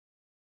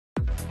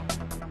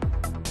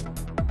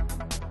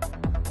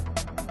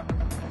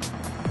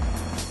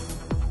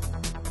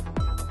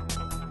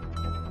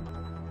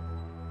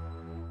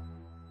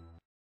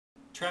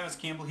Travis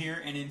Campbell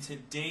here, and in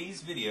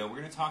today's video we're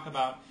going to talk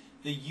about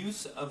the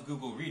use of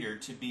Google Reader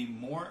to be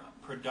more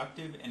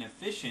productive and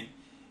efficient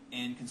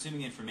in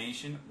consuming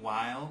information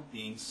while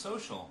being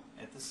social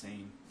at the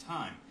same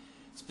time.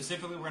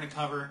 Specifically, we're going to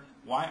cover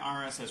why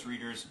RSS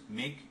readers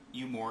make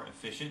you more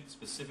efficient,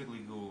 specifically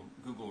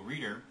Google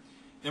Reader.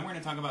 Then we're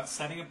going to talk about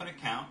setting up an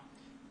account,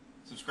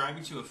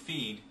 subscribing to a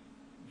feed,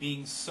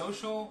 being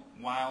social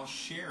while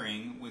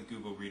sharing with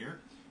Google Reader.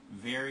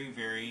 Very,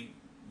 very,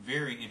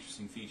 very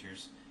interesting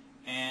features.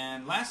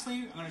 And lastly,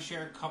 I'm going to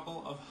share a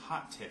couple of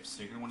hot tips,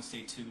 so you're going to want to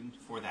stay tuned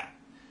for that.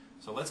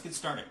 So let's get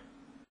started.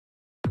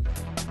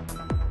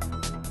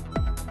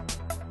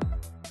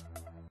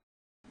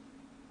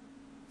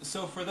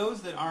 So for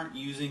those that aren't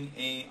using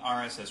a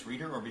RSS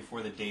reader, or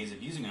before the days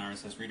of using an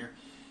RSS reader,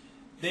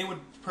 they would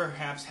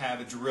perhaps have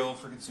a drill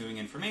for consuming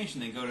information.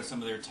 They go to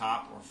some of their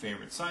top or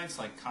favorite sites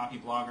like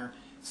Copyblogger,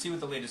 see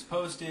what the latest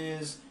post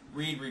is,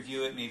 read,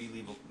 review it, maybe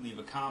leave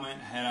a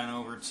comment, head on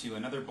over to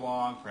another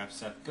blog, perhaps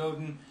Seth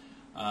Godin,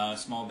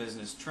 Small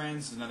Business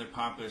Trends is another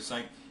popular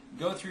site.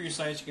 Go through your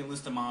sites, you can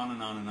list them on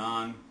and on and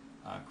on.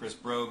 Chris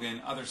Brogan,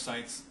 other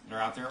sites that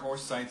are out there, or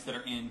sites that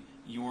are in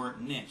your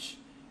niche.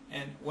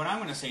 And what I'm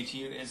going to say to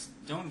you is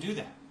don't do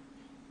that.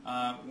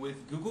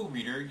 With Google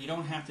Reader, you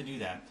don't have to do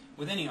that.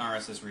 With any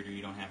RSS reader,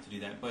 you don't have to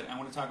do that. But I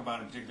want to talk about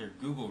in particular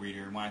Google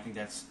Reader and why I think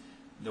that's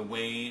the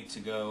way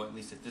to go, at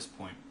least at this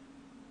point.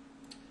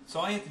 So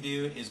all you have to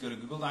do is go to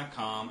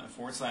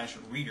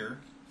google.com/reader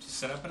to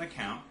set up an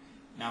account.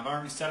 Now I've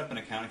already set up an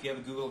account. If you have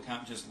a Google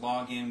account, just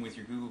log in with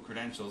your Google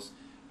credentials.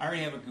 I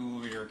already have a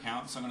Google Reader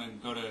account, so I'm going to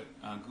go to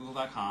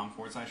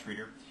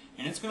google.com/reader,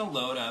 and it's going to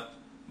load up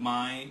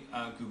my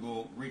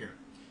Google Reader.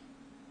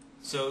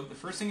 So the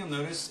first thing you'll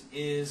notice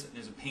is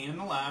there's a pane on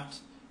the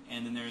left,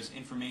 and then there's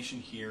information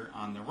here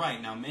on the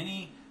right. Now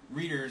many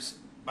readers,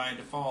 by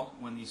default,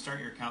 when you start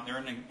your account, they're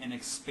in an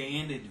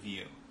expanded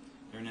view.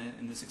 They're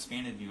in this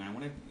expanded view, and I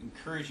want to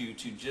encourage you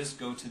to just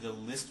go to the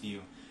list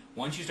view.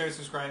 Once you start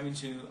subscribing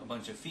to a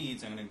bunch of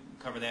feeds, I'm going to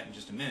cover that in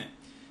just a minute,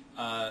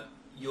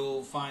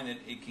 you'll find that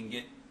it can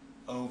get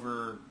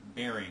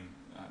overbearing,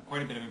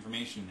 quite a bit of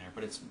information in there,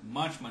 but it's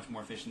much, much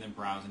more efficient than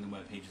browsing the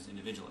web pages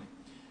individually.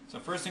 So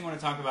first thing I want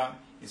to talk about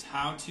is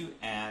how to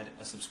add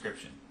a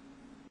subscription.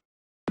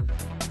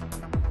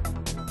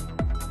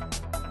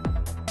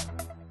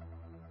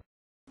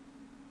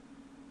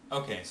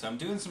 Okay, so I'm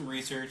doing some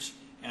research,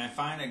 and I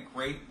find a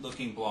great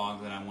looking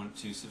blog that I want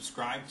to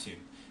subscribe to.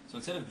 So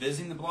instead of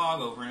visiting the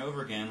blog over and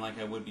over again like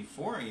I would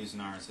before I used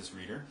an RSS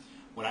reader,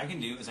 what I can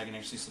do is I can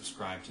actually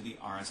subscribe to the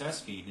RSS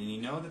feed. And you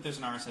know that there's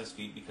an RSS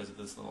feed because of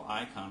this little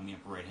icon in the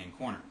upper right hand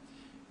corner.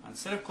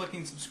 Instead of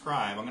clicking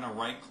subscribe, I'm going to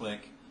right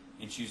click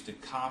and choose to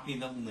copy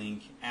the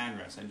link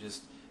address. I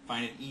just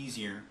find it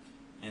easier,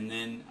 and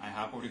then I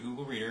hop over to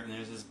Google Reader, and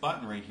there's this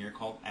button right here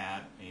called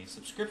Add a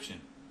Subscription.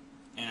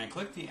 And I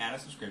click the Add a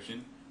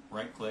Subscription,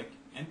 right click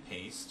and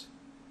paste,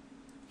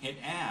 hit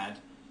Add,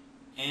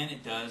 and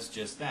it does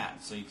just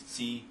that. So you can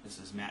see this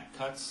is Matt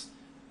Cutts,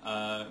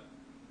 an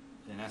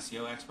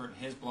SEO expert,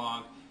 his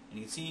blog, and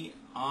you can see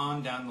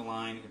on down the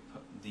line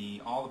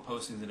all the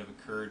postings that have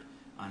occurred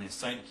on his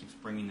site. It keeps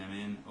bringing them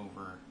in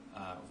over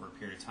a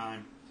period of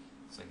time.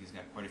 Looks like he's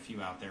got quite a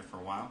few out there for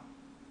a while.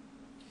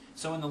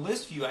 So in the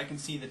list view, I can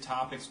see the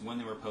topics when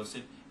they were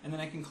posted, and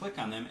then I can click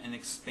on them and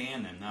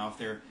expand them. Now if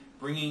they're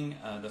bringing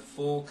the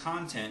full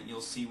content,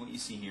 you'll see what you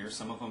see here.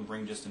 Some of them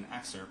bring just an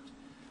excerpt.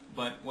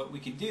 But what we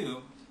can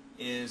do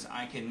is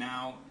I can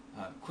now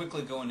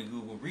quickly go into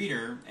Google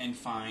Reader and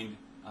find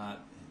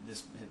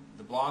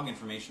the blog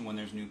information when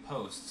there's new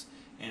posts.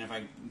 And if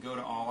I go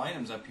to all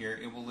items up here,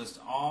 it will list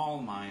all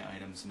my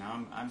items.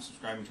 Now I'm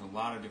subscribing to a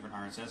lot of different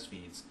RSS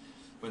feeds.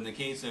 But in the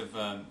case of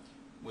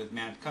with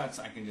Matt Cutts,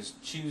 I can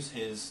just choose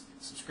his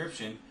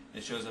subscription.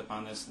 It shows up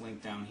on this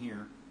link down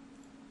here.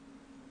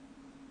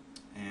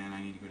 And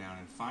I need to go down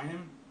and find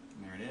him.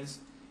 And there it is.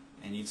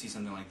 And you'd see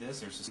something like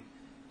this.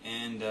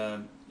 And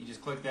you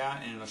just click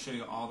that, and it'll show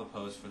you all the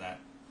posts for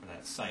that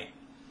site.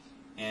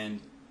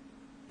 And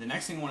the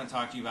next thing I want to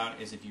talk to you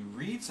about is if you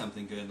read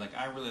something good, like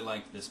I really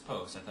liked this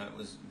post. I thought it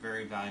was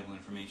very valuable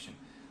information.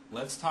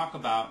 Let's talk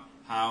about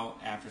how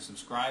after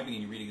subscribing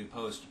and you read a good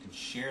post, you can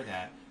share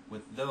that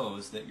with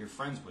those that you're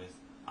friends with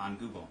on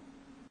Google.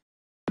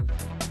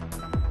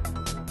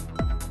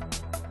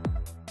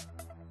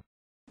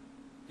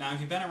 Now, if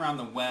you've been around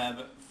the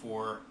web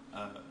for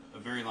a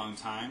very long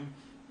time,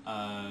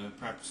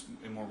 perhaps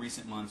in more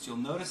recent months, you'll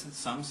notice that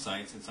some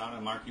sites, it's out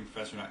on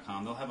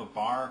marketingprofessor.com, they'll have a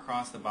bar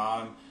across the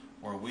bottom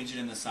or a widget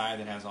in the side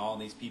that has all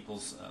these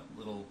people's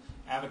little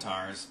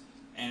avatars,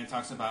 and it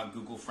talks about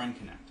Google Friend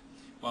Connect.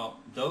 Well,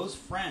 those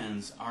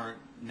friends are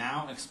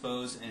now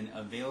exposed and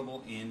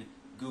available in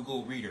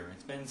Google Reader.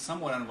 It's been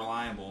somewhat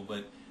unreliable,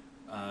 but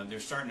they're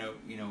starting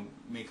to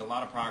make a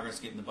lot of progress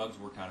getting the bugs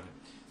worked out of it.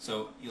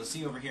 So you'll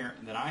see over here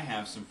that I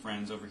have some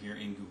friends over here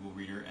in Google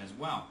Reader as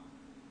well.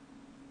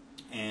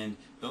 And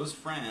those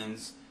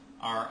friends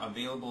are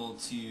available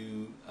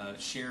to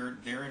share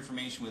their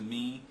information with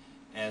me,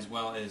 as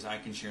well as I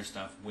can share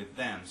stuff with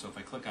them. So if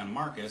I click on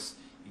Marcus,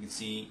 You can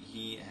see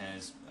he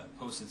has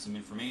posted some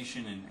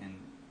information and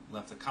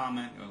left a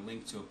comment or a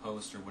link to a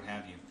post or what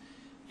have you.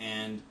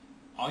 And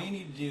all you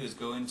need to do is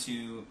go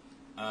into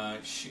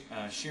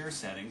share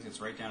settings.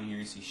 It's right down here.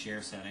 You see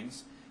share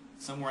settings.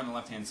 Somewhere on the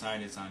left-hand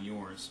side it's on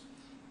yours.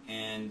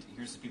 And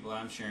here's the people that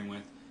I'm sharing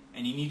with.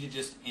 And you need to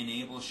just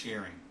enable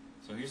sharing.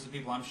 So here's the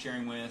people I'm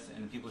sharing with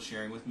and the people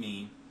sharing with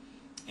me.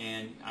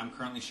 And I'm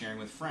currently sharing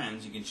with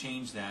friends. You can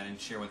change that and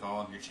share with all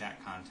of your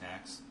chat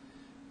contacts.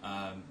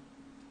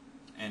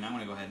 And I'm going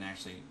to go ahead and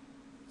actually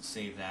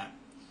save that.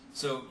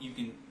 So you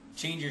can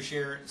change your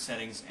share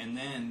settings, and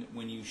then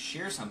when you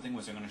share something,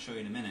 which I'm going to show you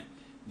in a minute,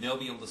 they'll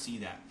be able to see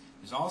that.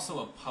 There's also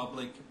a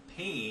public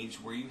page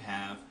where you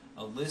have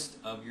a list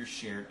of your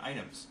shared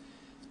items.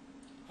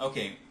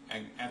 Okay,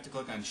 I have to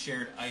click on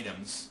shared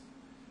items,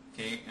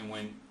 okay, and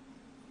when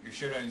your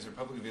shared items are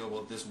publicly available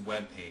at this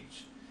web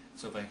page.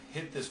 So if I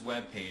hit this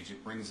web page,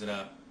 it brings it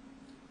up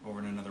over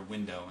in another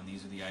window, and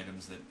these are the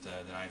items that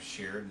I've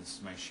shared. This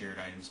is my shared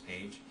items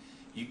page.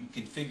 You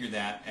can configure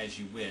that as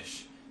you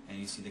wish, and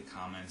you see the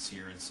comments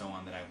here and so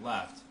on that I've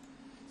left.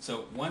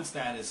 So once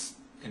that is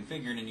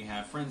configured and you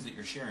have friends that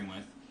you're sharing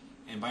with,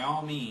 and by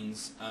all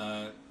means,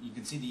 you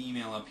can see the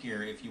email up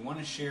here. If you want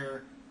to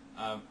share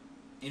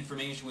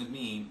information with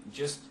me,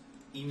 just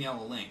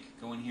email a link.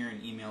 Go in here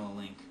and email a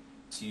link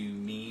to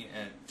me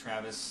at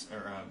Travis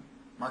or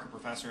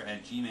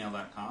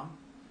marketprofessor@gmail.com.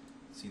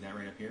 See that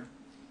right up here.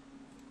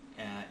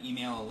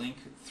 Email a link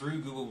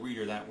through Google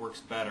Reader. That works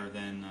better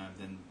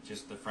than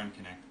just the Friend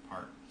Connect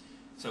part.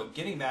 So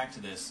getting back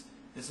to this,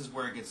 this is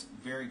where it gets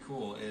very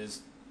cool.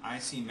 Is I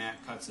see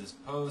Matt Cutts'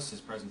 post, his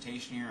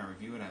presentation here. I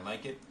review it. I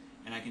like it,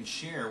 and I can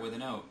share with a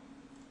note.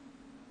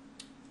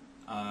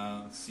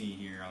 Let's see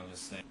here. I'll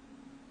just say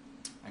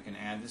I can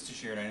add this to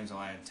shared items.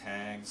 I'll add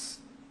tags.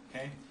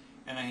 Okay,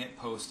 and I hit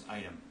post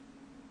item.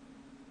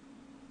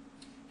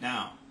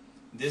 Now,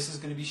 this is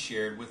going to be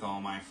shared with all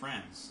my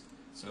friends.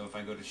 So if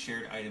I go to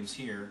shared items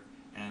here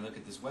and I look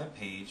at this web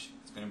page,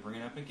 it's going to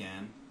bring it up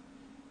again,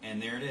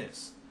 and there it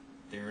is.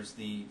 There's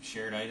the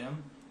shared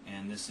item,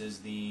 and this is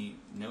the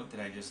note that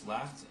I just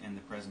left and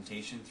the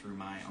presentation through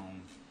my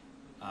own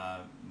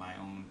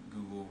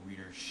Google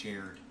Reader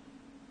shared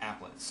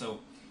applet. So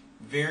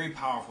very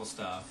powerful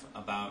stuff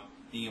about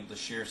being able to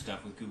share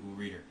stuff with Google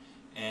Reader.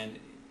 And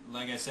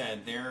like I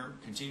said, they're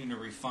continuing to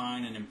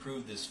refine and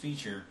improve this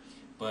feature,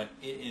 but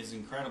it is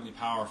incredibly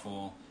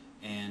powerful,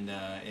 and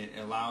it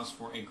allows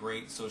for a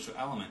great social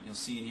element. You'll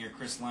see in here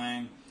Chris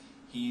Lang,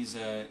 he's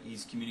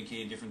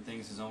communicated different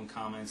things, his own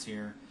comments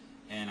here,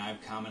 and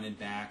I've commented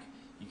back.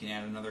 You can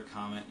add another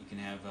comment. You can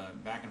have a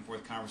back and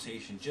forth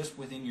conversation just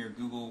within your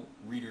Google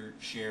Reader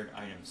shared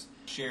items.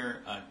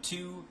 Share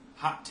 2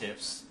 hot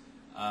tips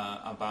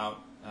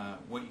about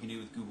what you can do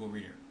with Google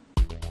Reader.